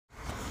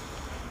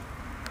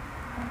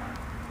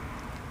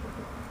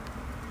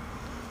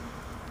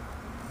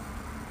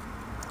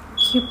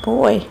cute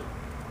boy.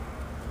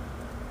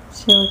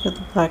 See, look at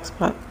the black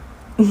spot.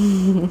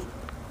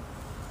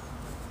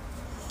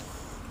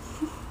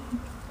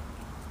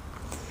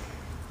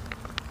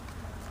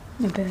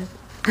 Not bad.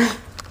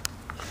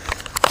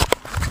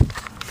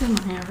 Good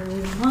morning,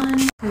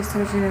 everyone. It's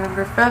Thursday,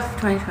 November 5th,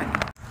 2020.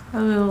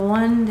 Level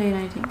 1, day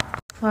 19.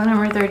 Vlog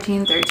number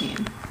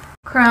 1313.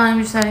 Currently,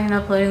 I'm just editing and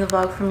uploading the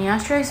vlog from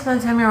yesterday, so by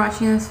the time you're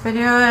watching this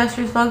video,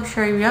 yesterday's vlog should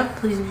already be up.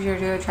 Please be sure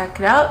to go check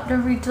it out.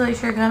 Don't forget to like,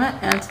 share, comment,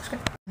 and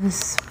subscribe.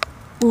 This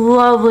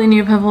lovely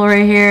new pimple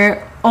right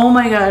here. Oh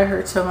my god, it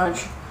hurts so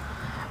much.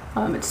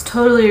 It's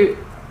totally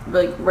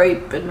like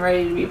ripe and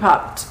ready to be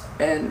popped,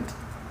 and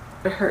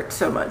it hurts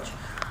so much.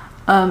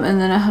 And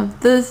then I have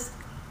this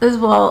as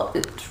well.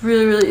 It's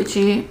really, really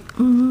itchy. I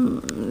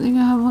think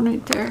I have one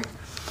right there.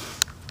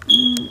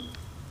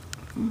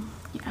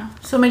 Yeah,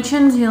 so my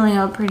chin's healing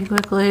up pretty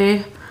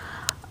quickly.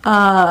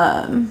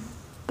 But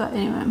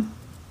anyway,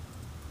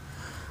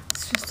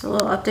 it's just a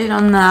little update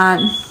on that.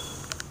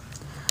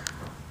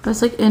 I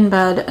was like in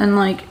bed and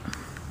like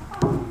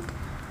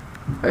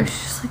I was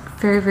just like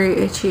very, very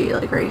itchy,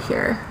 like right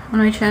here on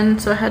my chin,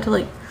 so I had to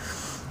like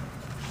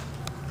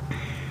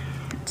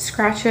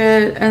scratch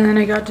it, and then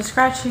I got to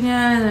scratching it,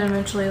 and then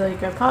eventually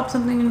like I popped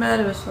something in bed.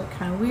 It was like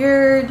kind of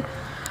weird.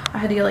 I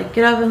had to like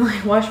get up and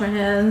like wash my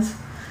hands,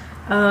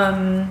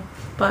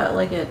 but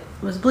like it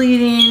was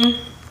bleeding,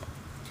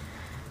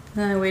 and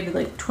then I waited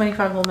like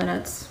 25 whole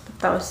minutes, but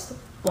that was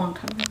a long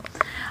time ago.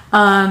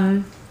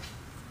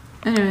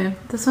 Anyway,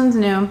 this one's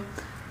new.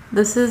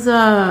 This is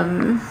I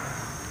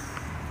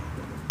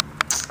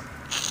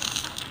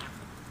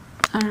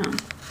don't know,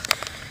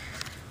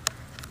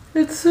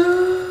 it's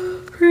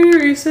pretty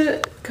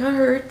recent. Kind of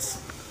hurts.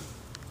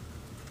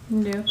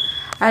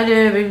 I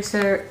did a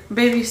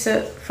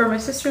babysit for my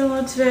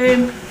sister-in-law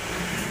today,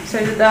 so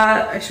I did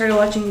that. I started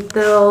watching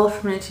Bill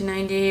from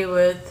 1990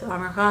 with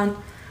Amir Khan.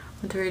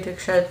 Went to read Dick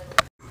Shed.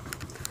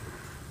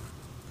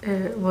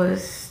 It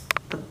was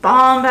the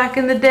bomb back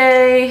in the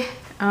day.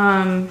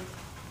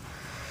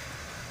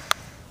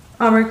 Amir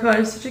Khan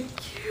is such a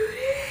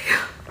cutie.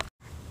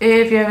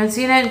 If you haven't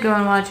seen it, go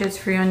and watch it. It's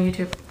free on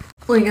YouTube.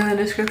 Link in the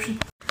description.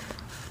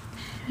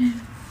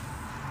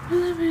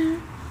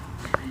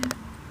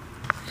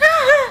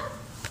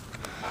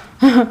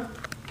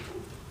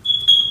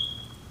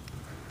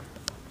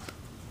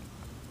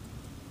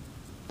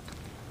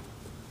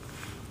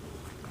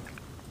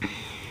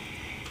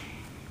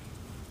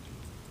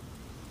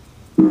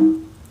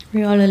 Are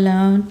you all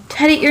alone?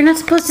 Teddy, you're not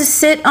supposed to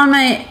sit on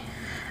my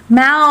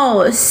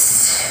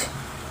mouse.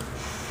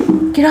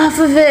 Get off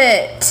of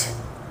it.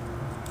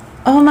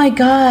 Oh my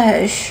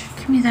gosh.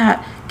 Give me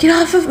that. Get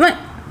off of my...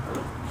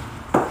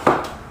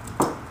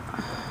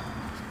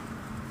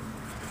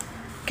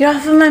 Get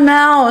off of my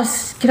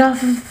mouse. Get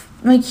off of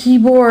my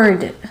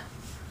keyboard.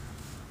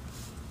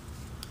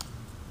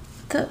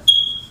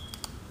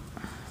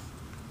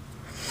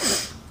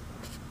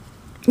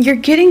 You're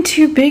getting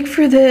too big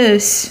for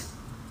this.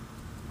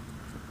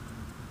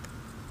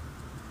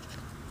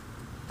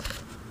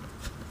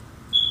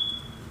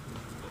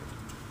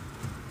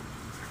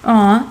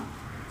 Aw.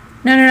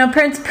 No,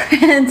 Prince.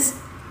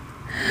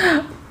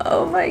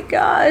 Oh my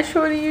gosh,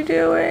 what are you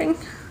doing?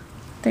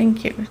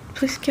 Thank you.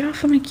 Please get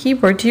off of my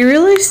keyboard. Do you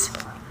realize?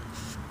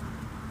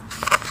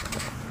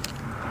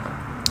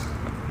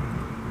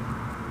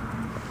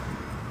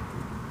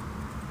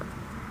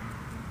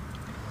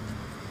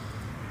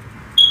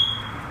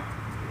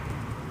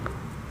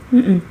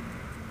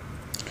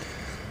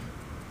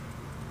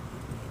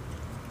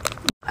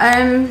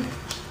 I'm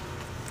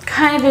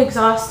kind of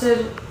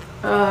exhausted.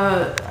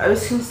 I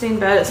was gonna stay in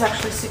bed. It's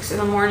actually 6 in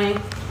the morning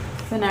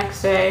the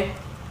next day.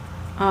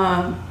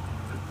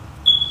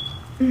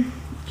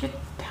 Get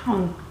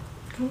down.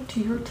 Go to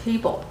your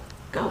table.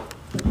 Go.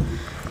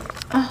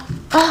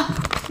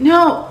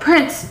 No,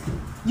 Prince.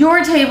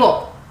 Your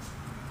table.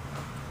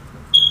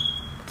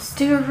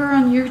 Stay over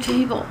on your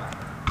table.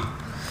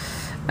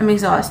 I'm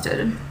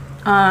exhausted.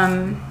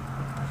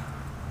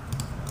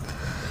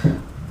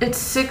 It's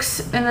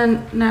 6 and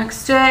then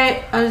next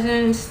day I was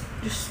gonna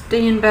just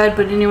stay in bed,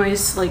 but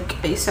anyways, like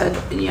I said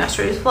in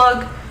yesterday's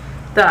vlog,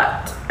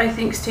 that I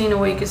think staying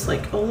awake is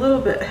like a little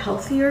bit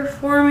healthier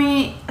for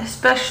me,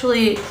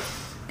 especially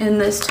in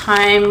this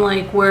time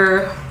like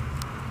where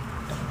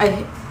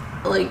I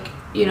like,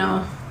 you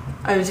know,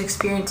 I was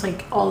experiencing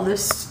like all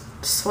this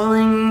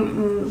swelling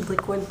and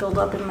liquid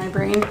buildup in my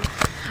brain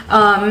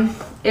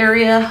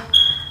area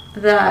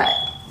that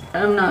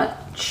I'm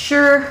not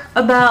sure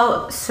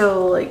about,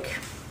 so like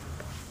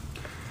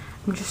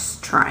I'm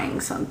just trying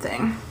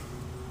something.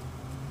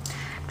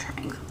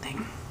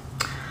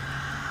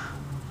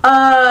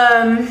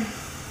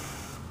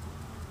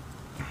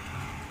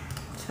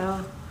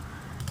 So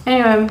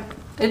anyway,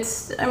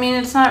 I mean,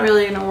 it's not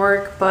really gonna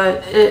work,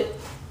 but it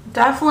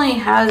definitely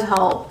has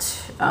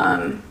helped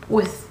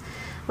with,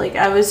 like,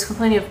 I was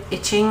complaining of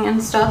itching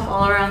and stuff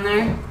all around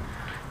there.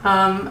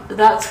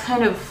 That's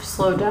kind of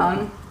slowed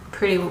down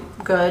pretty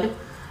good.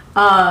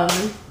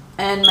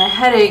 And my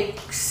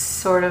headaches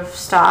sort of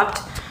stopped.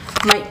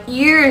 My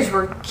ears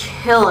were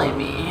killing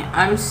me.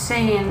 I'm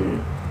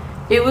saying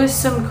it was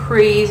some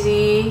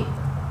crazy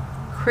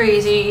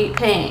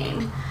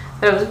pain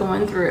that I was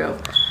going through.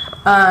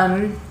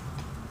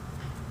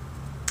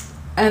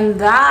 And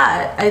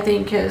that, I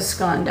think, has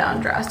gone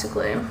down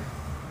drastically.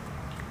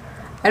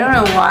 I don't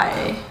know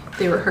why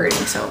they were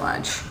hurting so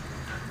much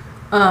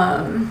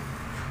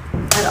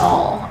at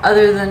all,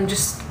 other than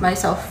just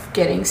myself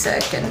getting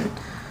sick, and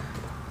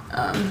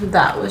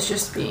that was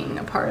just being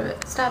a part of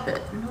it. Stop it.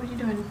 What are you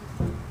doing?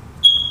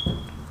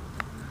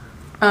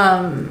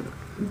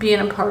 Being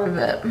a part of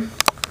it.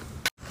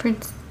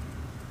 Prince.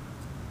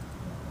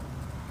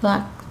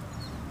 Black.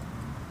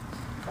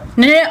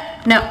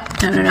 No,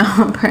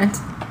 Prince.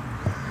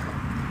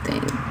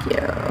 Thank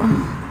you.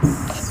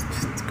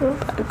 Let's go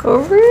back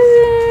over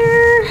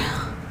there.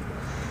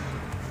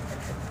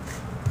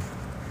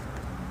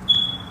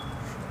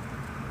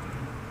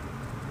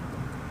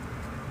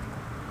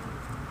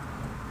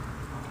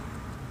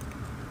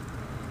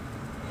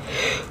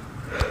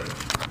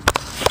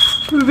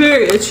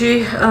 Very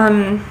itchy,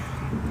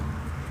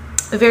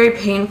 very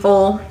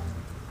painful.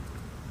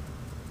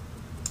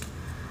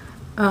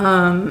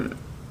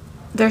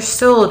 There's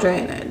still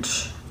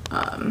drainage.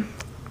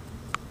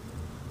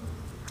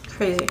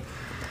 Crazy.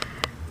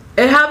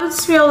 It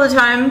happens to me all the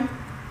time.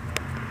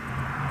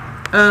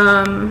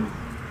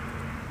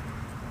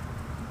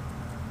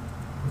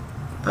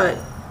 But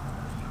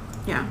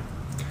yeah.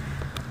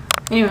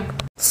 Anyway,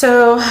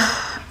 so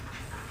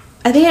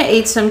I think I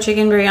ate some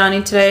chicken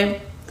biryani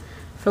today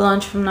for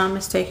lunch, if I'm not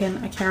mistaken.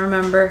 I can't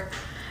remember.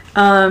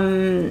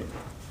 And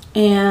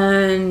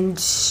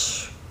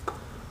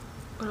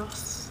what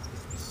else?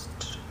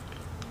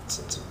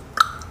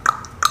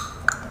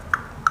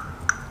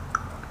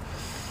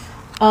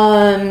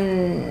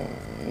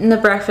 The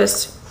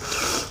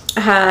breakfast, I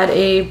had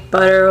a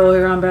butter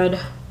roll bread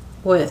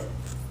with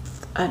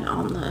an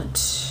omelet.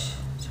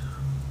 So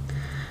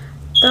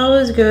that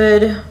was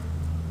good.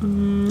 I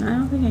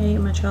don't think I ate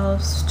much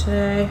else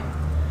today.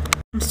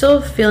 I'm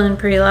still feeling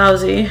pretty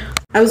lousy.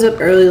 I was up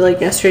early like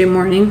yesterday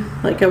morning.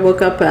 Like I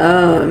woke up,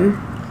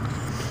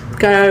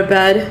 got out of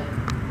bed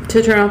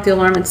to turn off the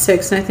alarm at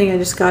 6, and I think I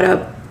just got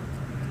up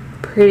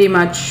pretty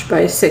much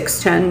by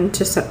 6:10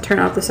 to turn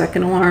off the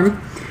second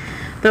alarm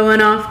that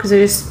went off because I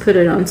just put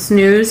it on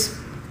snooze.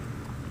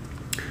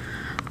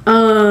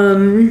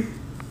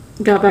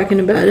 Got back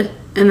into bed,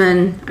 and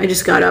then I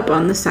just got up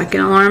on the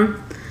second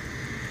alarm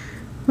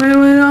when it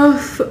went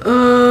off.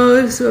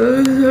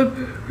 So I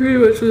pretty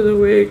much was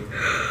awake.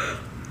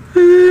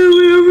 And then I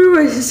went over to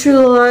my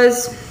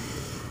sister-in-law's.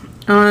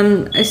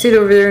 I stayed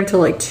over there until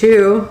like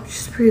 2, which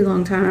is a pretty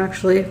long time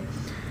actually.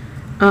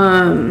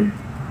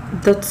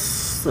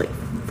 That's like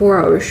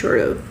 4 hours short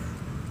of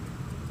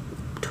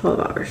 12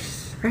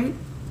 hours, right?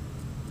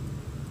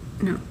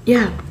 No,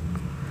 yeah.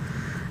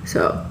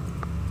 So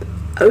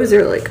I was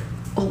there like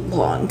a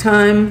long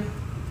time.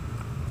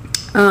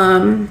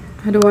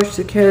 Had to watch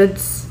the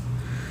kids.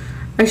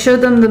 I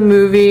showed them the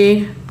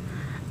movie.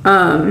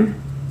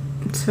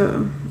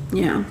 So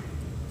yeah,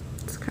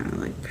 it's kind of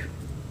like,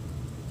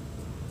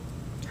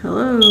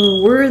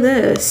 hello, we're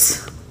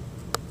this.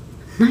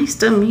 Nice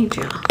to meet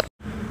ya.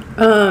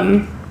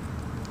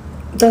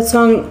 That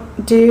song,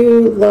 Do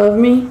You Love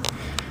Me,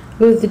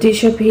 with the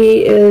Disha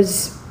P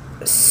is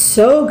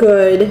so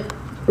good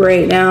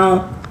right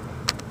now.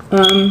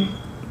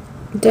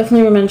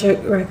 Definitely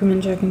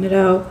recommend checking it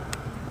out.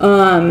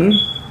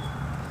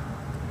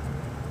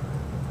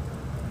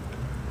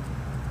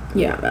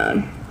 Yeah,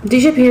 man.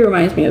 Disha P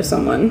reminds me of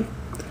someone.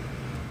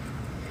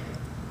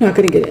 Not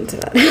gonna get into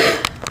that.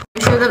 I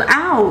showed them,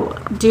 ow,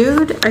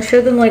 dude. I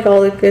showed them like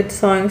all the good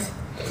songs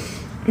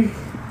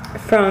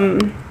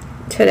from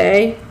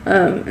today,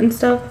 and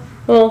stuff.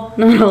 Well,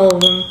 not all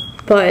of them,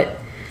 but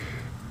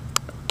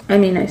I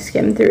mean, I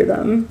skimmed through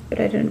them, but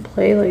I didn't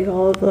play like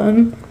all of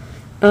them.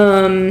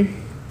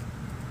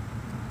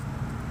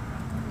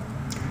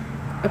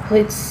 I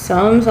played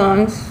some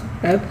songs.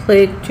 I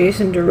played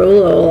Jason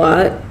Derulo a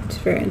lot. It's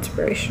very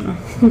inspirational.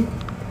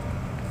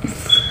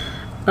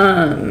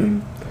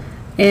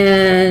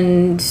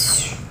 And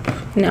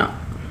no.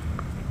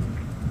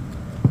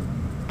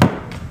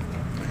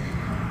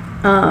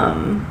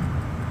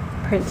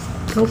 Prince,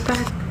 go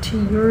back to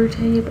your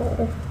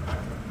table.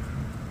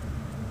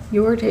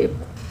 Your table.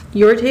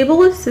 Your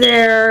table is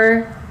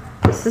there.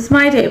 This is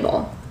my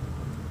table.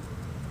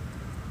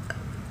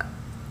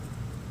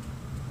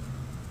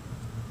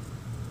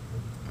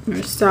 You're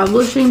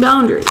establishing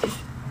boundaries.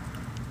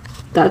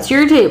 That's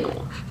your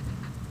table.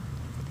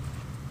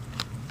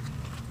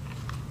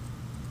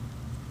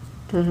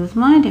 This is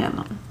my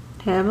table.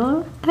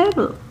 Table,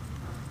 table.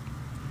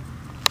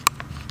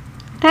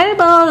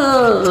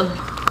 Table!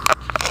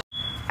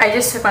 I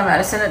just took my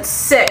medicine at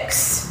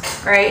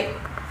 6, right?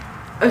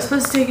 I was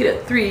supposed to take it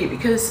at 3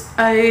 because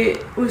I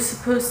was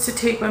supposed to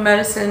take my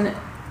medicine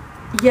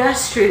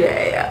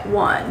yesterday at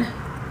 1.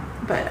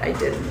 But I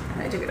didn't,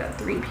 and I took it at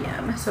 3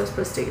 p.m. So I was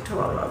supposed to take it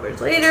 12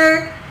 hours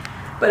later,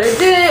 but I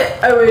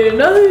didn't. I waited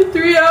another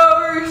 3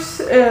 hours,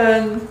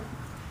 and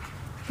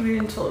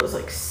waited until it was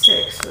like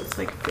 6, so it's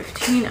like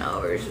 15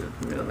 hours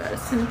of no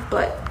medicine,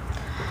 but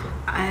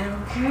I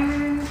don't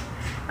care.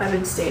 I've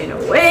been staying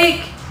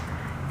awake,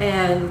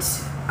 and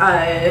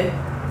I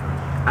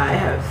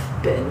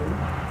have been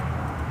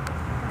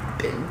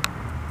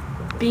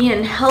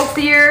being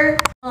healthier.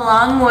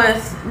 Along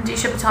with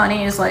Disha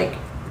Patani is like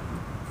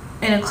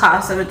in a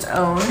class of its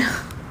own.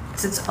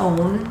 It's its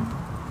own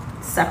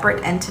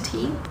separate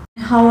entity.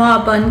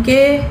 Hawa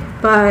Banke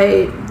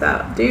by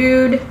that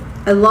dude.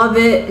 I love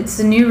it. It's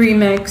a new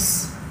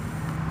remix.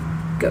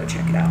 Go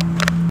check it out.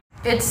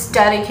 It's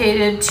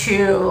dedicated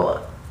to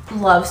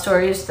love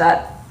stories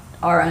that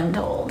are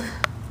untold.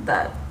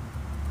 That,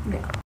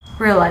 yeah,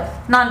 real life,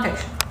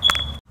 nonfiction.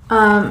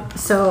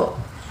 So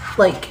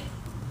like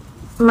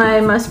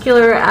my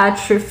muscular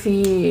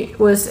atrophy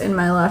was in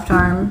my left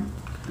arm,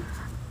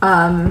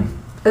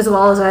 as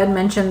well as I had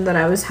mentioned that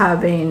I was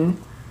having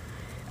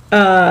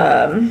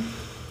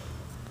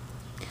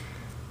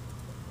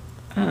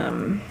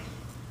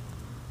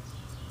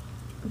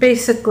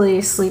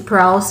basically sleep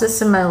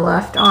paralysis in my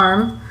left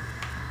arm,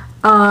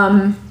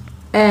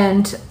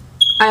 and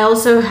I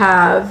also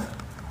have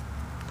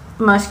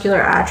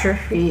muscular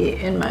atrophy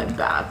in my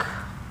back,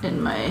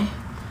 in my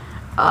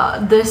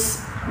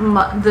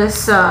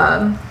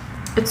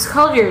it's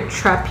called your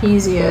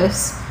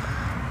trapezius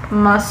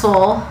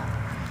muscle.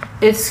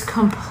 It's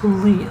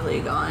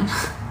completely gone.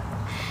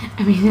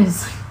 I mean,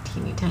 it's like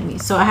teeny tiny,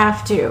 so I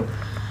have to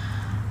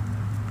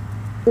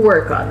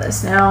work on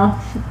this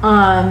now.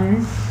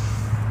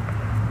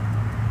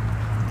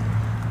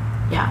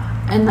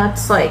 Yeah, and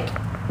that's like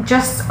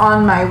just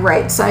on my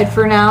right side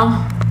for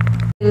now.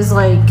 It is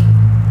like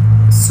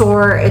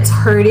sore, it's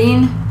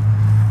hurting,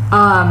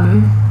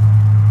 and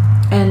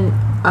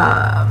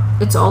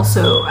it's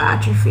also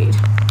atrophied.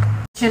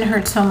 Chin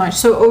hurts so much.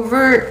 So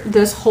over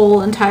this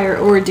whole entire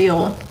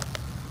ordeal,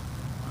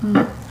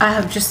 I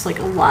have just like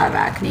a lot of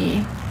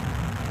acne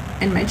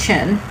in my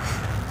chin.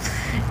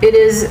 It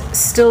is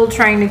still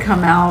trying to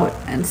come out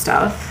and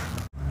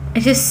stuff.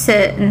 I just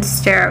sit and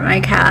stare at my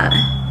cat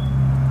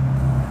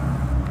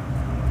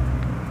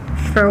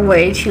for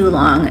way too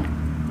long.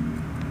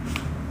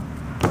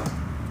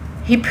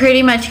 He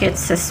pretty much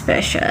gets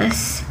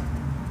suspicious.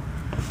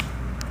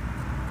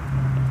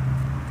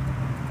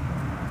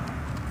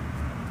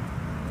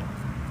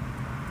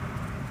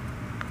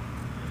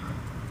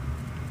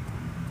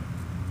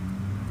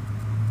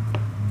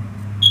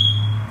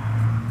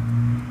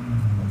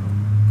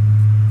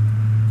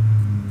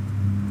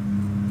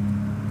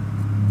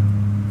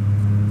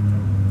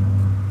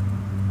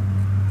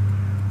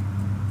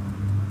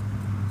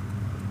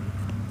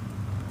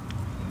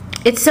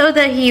 It's so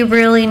that he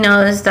really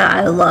knows that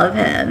I love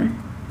him.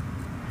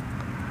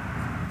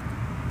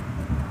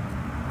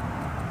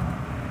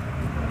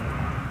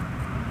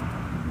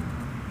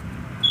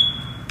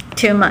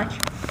 Too much.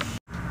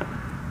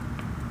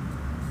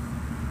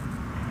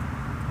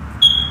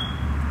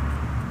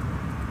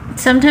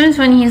 Sometimes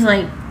when he's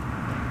like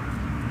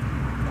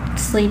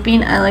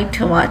sleeping, I like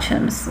to watch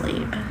him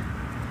sleep.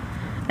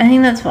 I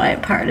think that's why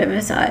part of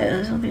his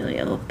eyes will be like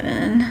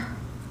open.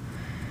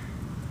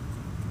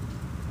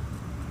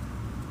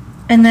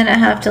 And then I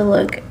have to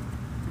look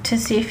to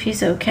see if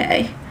he's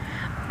okay,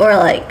 or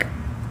like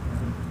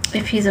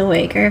if he's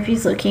awake, or if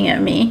he's looking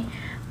at me,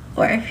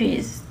 or if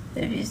he's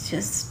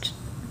just,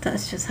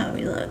 that's just how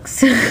he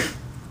looks.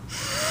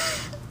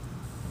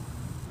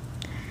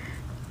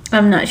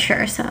 I'm not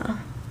sure, so.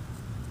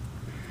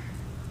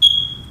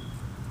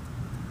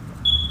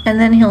 And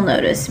then he'll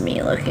notice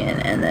me looking,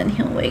 and then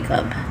he'll wake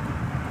up,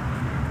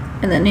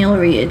 and then he'll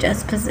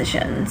readjust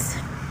positions.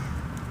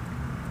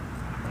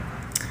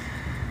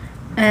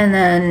 And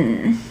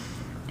then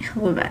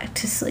he'll go back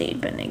to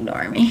sleep and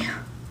ignore me.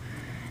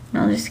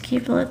 And I'll just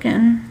keep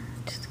looking,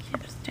 just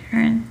keep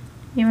staring,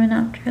 even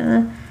after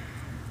the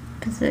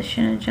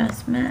position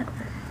adjustment.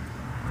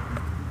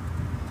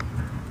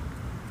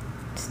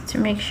 Just to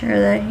make sure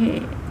that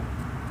he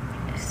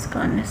is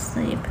gone to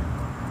sleep.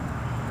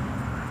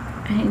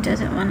 And he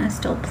doesn't want to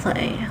still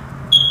play.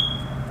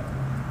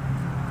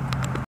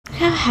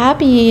 How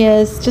happy he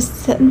is, just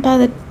sitting by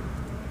the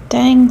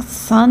dang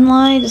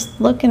sunlight,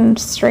 just looking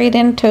straight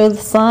into the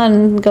sun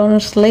and going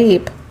to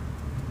sleep.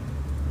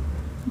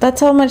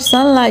 That's how much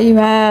sunlight you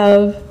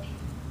have.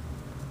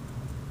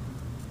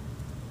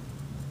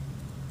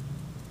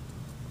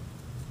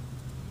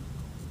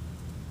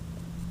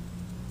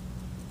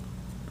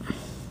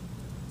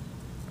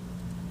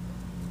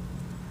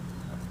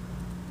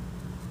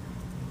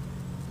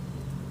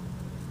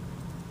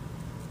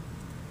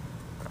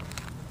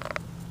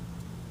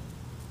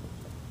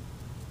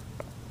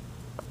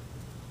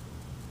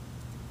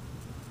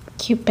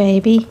 Cute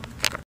baby.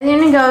 I'm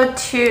gonna go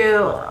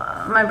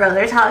to my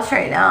brother's house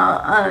right now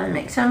and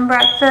make some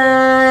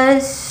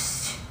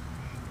breakfast.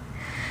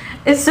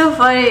 It's so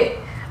funny.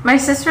 My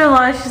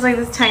sister-in-law, she's like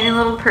this tiny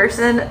little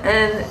person,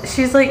 and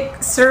she's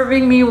like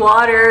serving me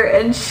water,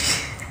 and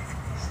she's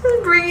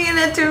bringing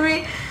it to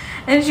me,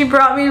 and she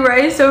brought me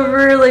rice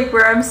over like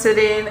where I'm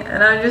sitting,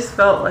 and I just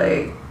felt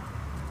like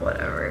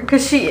whatever,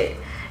 because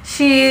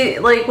she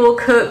like will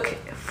cook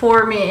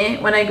for me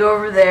when I go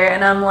over there,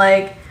 and I'm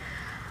like,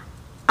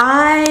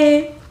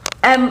 I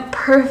am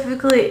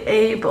perfectly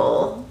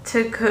able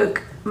to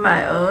cook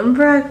my own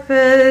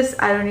breakfast.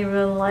 I don't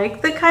even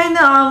like the kind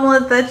of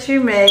omelet that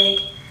you make.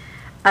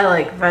 I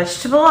like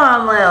vegetable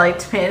omelet. I like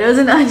tomatoes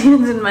and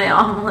onions in my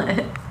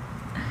omelet.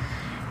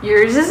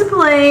 Yours is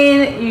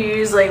plain. You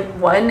use like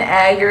 1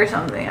 egg or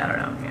something. I don't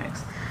know how many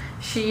eggs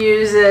she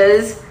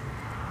uses.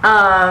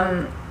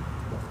 And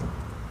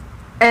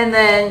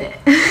then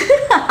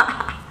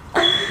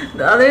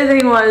the other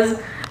thing was,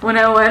 when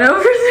I went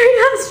over there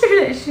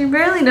yesterday, she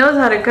barely knows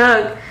how to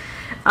cook.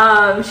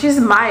 She's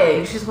my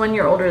age. She's 1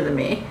 year older than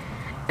me.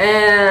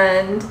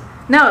 And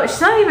no,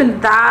 she's not even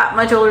that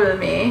much older than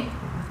me.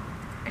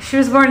 She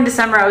was born in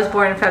December. I was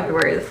born in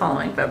February, the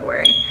following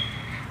February.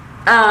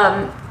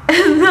 And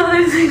the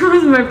other thing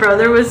was, my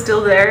brother was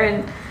still there,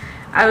 and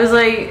I was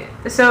like,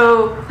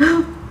 so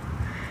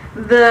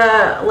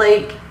the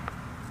like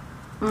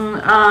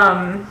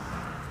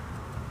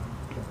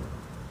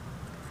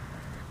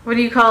what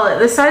do you call it?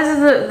 The size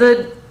of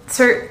the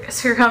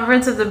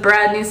circumference of the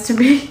bread needs to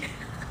be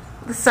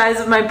the size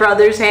of my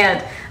brother's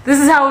hand. This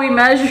is how we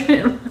measured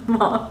it,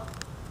 Mom.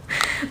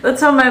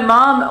 That's how my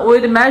mom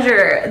would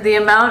measure the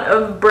amount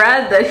of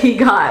bread that he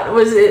got.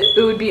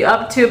 It would be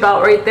up to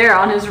about right there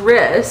on his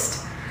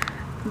wrist.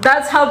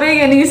 That's how big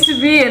it needs to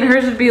be, and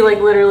hers would be like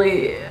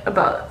literally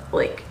about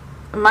like,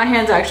 my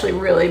hand's actually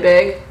really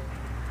big,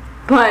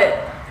 but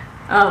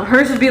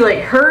hers would be like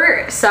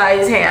her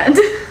size hand.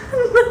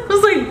 I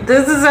was like,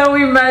 this is how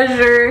we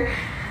measure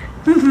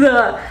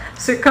the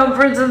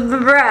circumference of the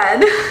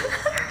bread.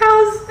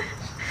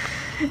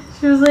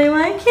 She was like,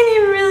 well, I can't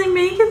even really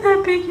make it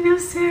that big, you know,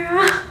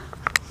 Sarah.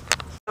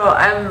 So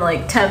I'm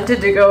like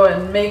tempted to go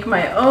and make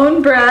my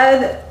own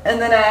bread,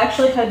 and then I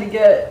actually had to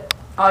get,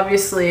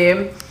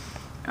 obviously,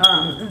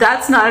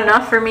 that's not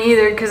enough for me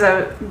either, because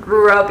I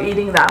grew up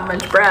eating that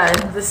much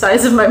bread, the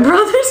size of my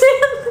brother's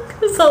hand,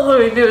 because all the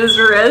way to his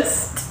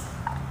wrist.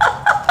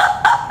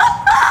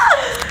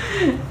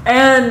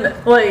 And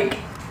like,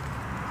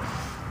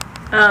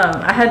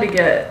 I had to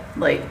get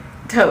like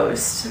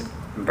toast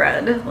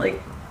bread, like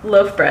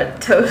loaf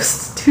bread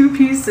toast, 2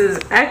 pieces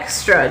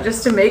extra,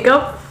 just to make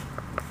up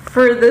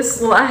for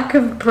this lack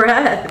of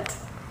bread.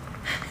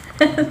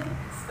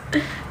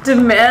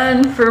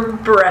 Demand for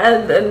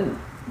bread and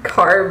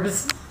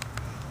carbs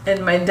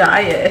in my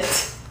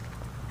diet.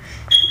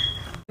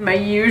 My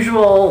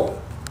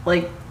usual,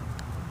 like,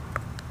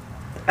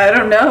 I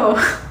don't know.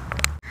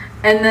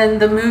 And then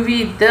the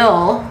movie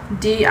Dil,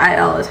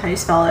 D-I-L is how you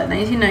spell it,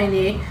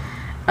 1990.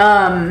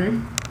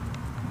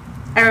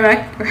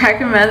 I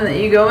recommend that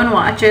you go and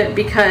watch it,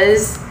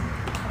 because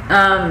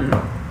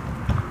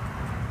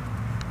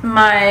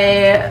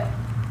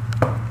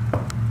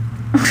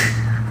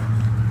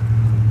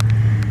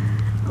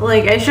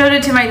like, I showed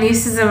it to my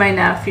nieces and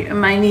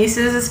my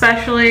nieces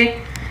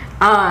especially,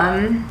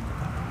 and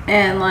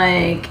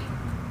like,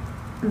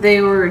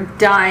 they were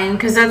dying,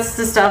 because that's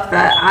the stuff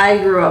that I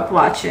grew up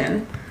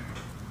watching.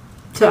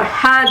 So I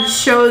had to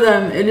show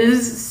them. It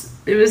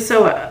was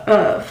so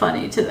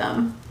funny to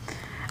them.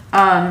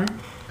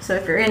 So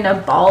if you're into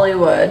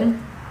Bollywood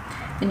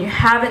and you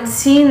haven't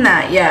seen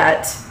that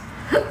yet,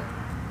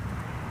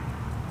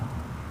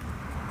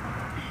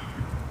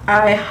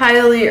 I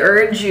highly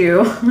urge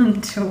you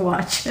to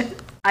watch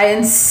it. I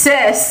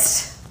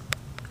insist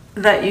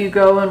that you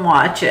go and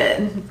watch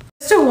it.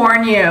 Just to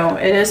warn you,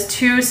 it is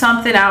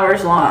 2-something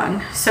hours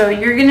long. So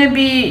you're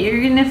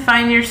gonna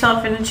find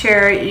yourself in a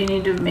chair. You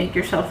need to make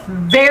yourself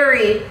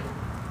very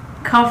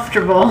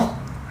comfortable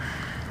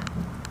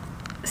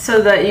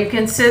so that you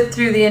can sit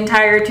through the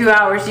entire 2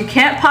 hours. You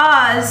can't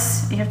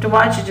pause. You have to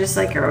watch it just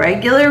like a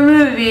regular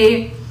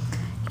movie.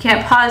 You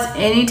can't pause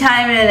any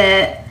time in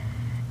it.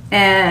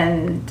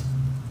 And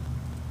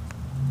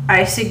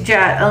I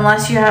suggest,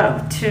 unless you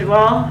have to,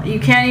 well, you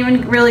can't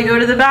even really go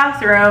to the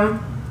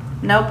bathroom.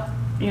 Nope,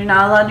 you're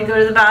not allowed to go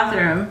to the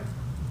bathroom.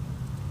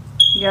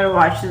 You gotta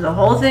watch the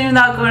whole thing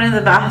without going to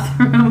the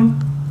bathroom.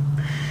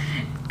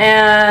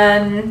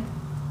 And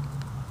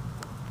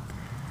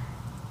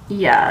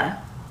yeah.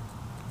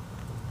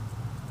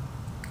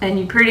 And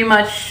you pretty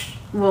much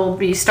will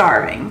be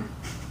starving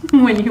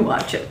when you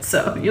watch it.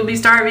 So you'll be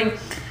starving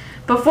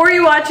before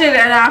you watch it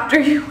and after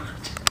you watch it.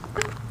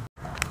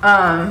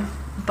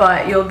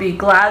 But you'll be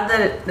glad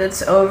that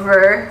it's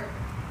over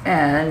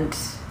and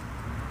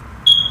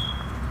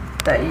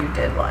that you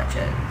did watch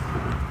it.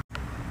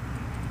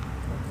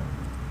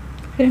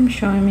 Look at him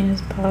showing me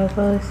his paws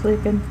while he's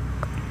sleeping.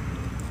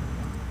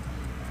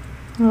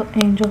 Little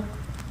angel.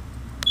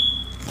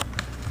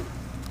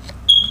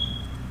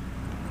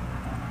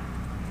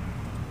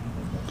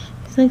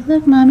 He's like,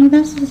 look, Mommy,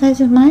 that's the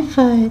size of my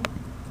foot.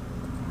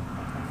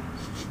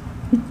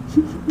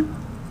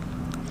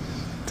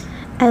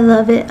 I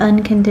love it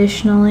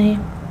unconditionally.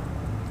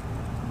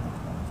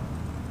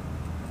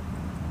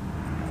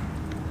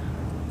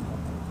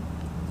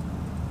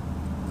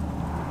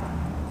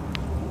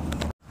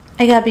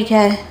 I got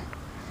BK.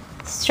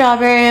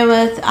 Strawberry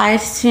with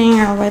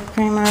icing or whipped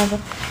cream or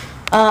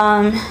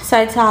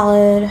Side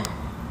salad.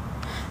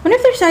 I wonder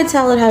if their side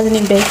salad has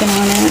any bacon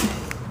on it.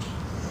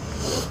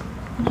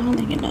 I don't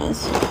think it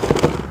does.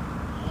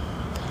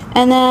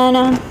 And then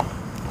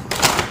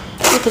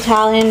with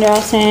Italian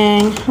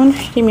dressing. I wonder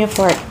if she gave me a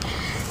fork.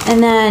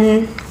 And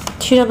then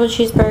 2 double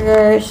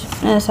cheeseburgers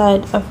and a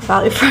side of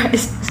valley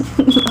fries.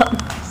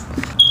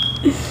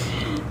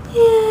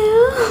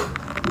 Yeah.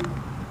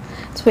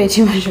 It's way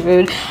too much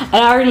food.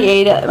 I already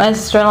ate at my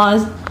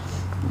sister-in-law's.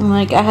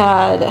 Like, I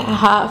had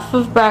half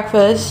of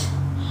breakfast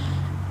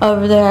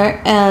over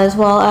there, as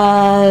well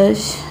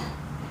as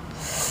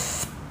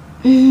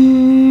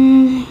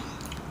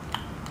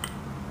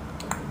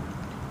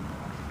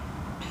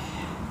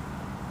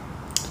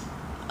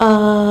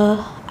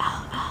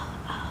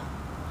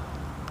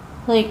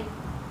like,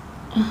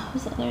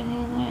 what's the other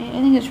thing that I ate?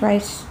 I think it's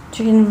rice,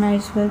 chicken and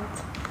rice with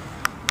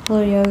a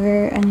little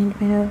yogurt. I need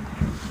tomato.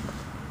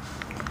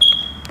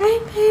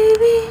 Right,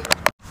 baby.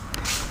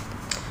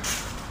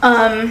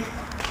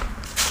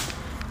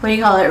 What do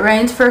you call it?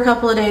 Rains for a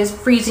couple of days,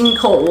 freezing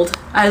cold.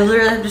 I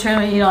literally have to turn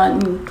my heat on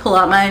and pull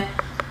out my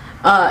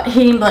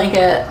heating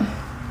blanket.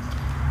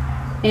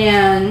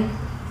 And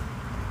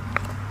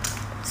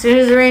as soon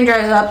as the rain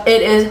dries up,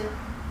 it is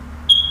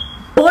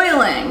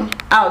boiling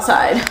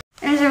outside.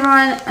 Anyways,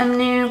 everyone, I'm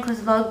new to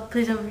the vlog.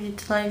 Please don't forget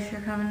to like,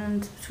 share, comment,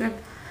 and subscribe.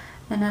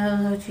 And I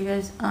will talk to you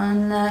guys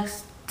on the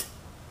next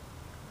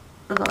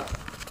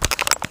vlog.